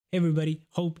Hey everybody,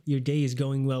 hope your day is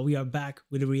going well. We are back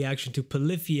with a reaction to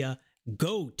Polyphia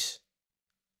G.O.A.T.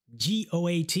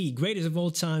 G.O.A.T. Greatest of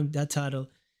all time. That title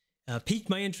piqued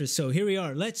my interest. So here we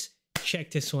are. Let's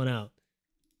check this one out.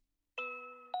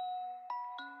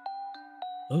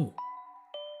 Oh,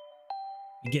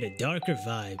 you get a darker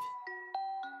vibe.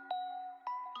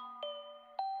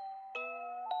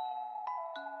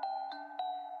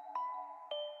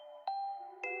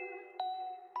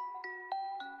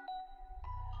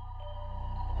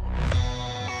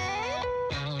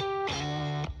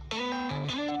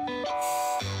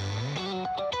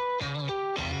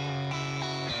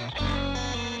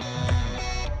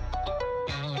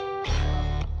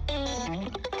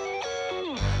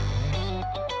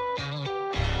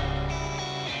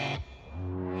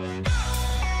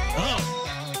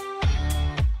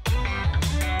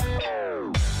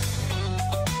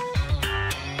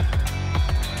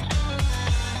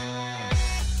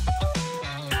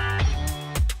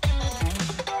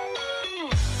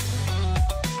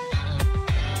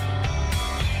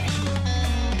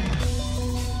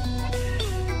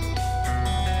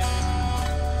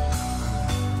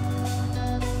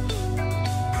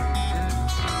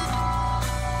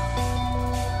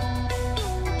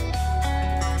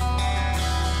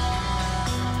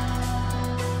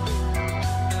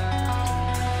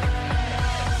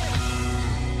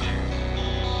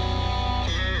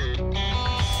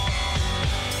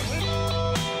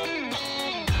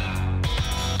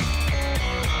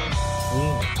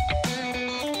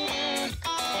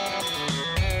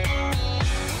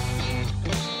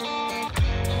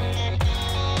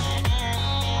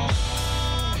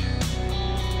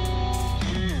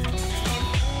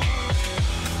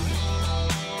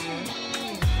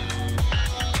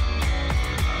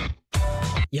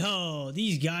 Yo,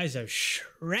 these guys are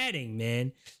shredding,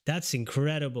 man. That's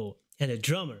incredible. And the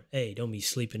drummer, hey, don't be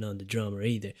sleeping on the drummer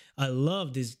either. I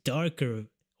love this darker,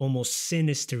 almost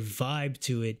sinister vibe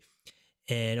to it.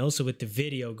 And also with the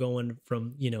video going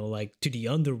from, you know, like to the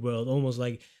underworld, almost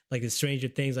like the Stranger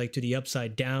Things, like to the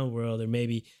upside down world, or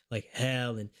maybe like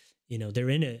hell. And, you know, they're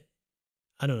in a,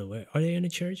 I don't know, where are they in a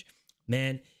church?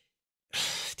 Man,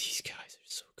 these guys are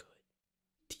so good.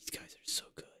 These guys are so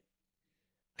good.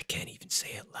 I can't even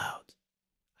say it loud.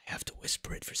 I have to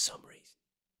whisper it for some reason.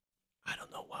 I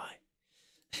don't know why.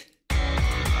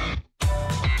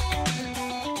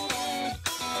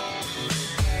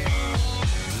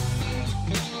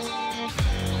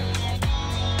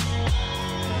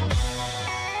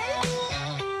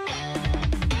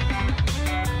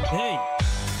 Hey.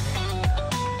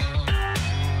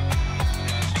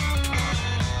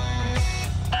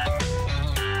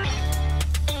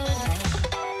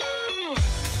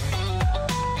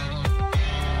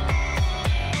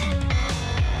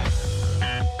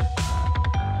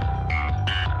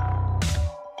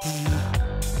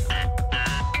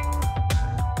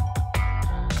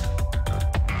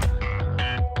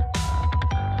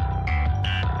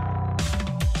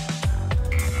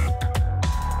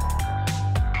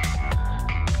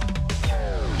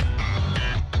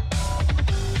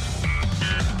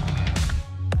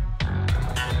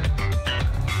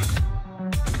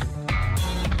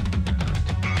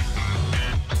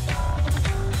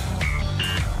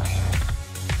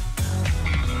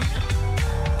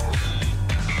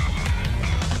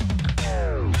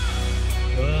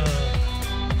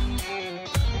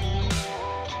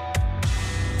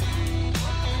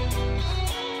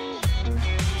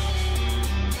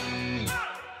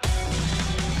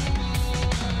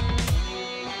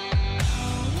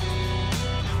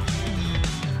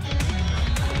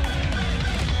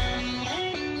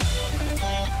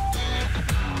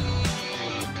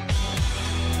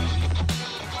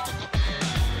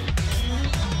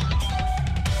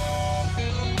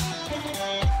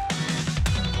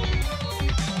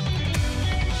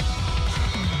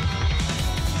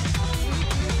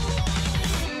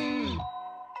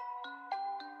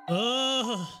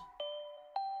 Oh,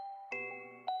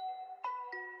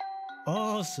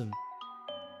 awesome.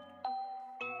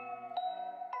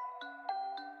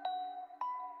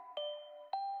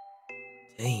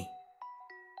 Dang.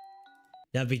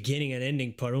 That beginning and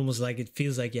ending part, almost like it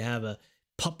feels like you have a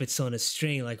puppets on a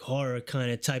string, like horror kind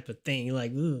of type of thing.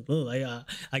 Like, ooh,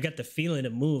 I got the feeling to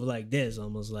move like this,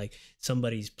 almost like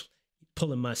somebody's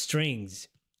pulling my strings.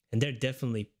 And they're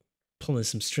definitely pulling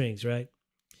some strings, right?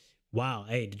 Wow,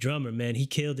 hey, the drummer, man, he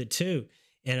killed it too.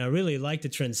 And I really like the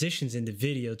transitions in the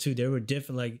video too. They were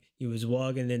different, like he was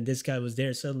walking and this guy was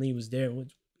there, suddenly he was there.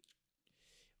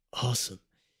 Awesome.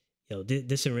 Yo,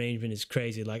 this arrangement is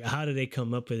crazy. Like, how did they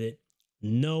come up with it?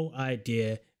 No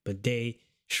idea, but they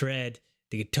shred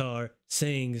the guitar,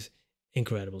 sings,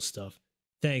 incredible stuff.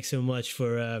 Thanks so much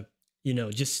for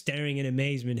just staring in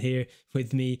amazement here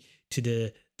with me to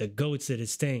the goats of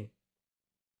this thing.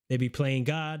 They be playing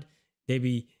God. They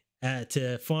be at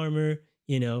a farmer,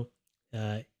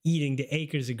 eating the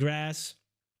acres of grass,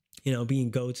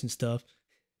 being goats and stuff.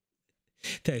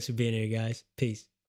 Thanks for being here, guys. Peace.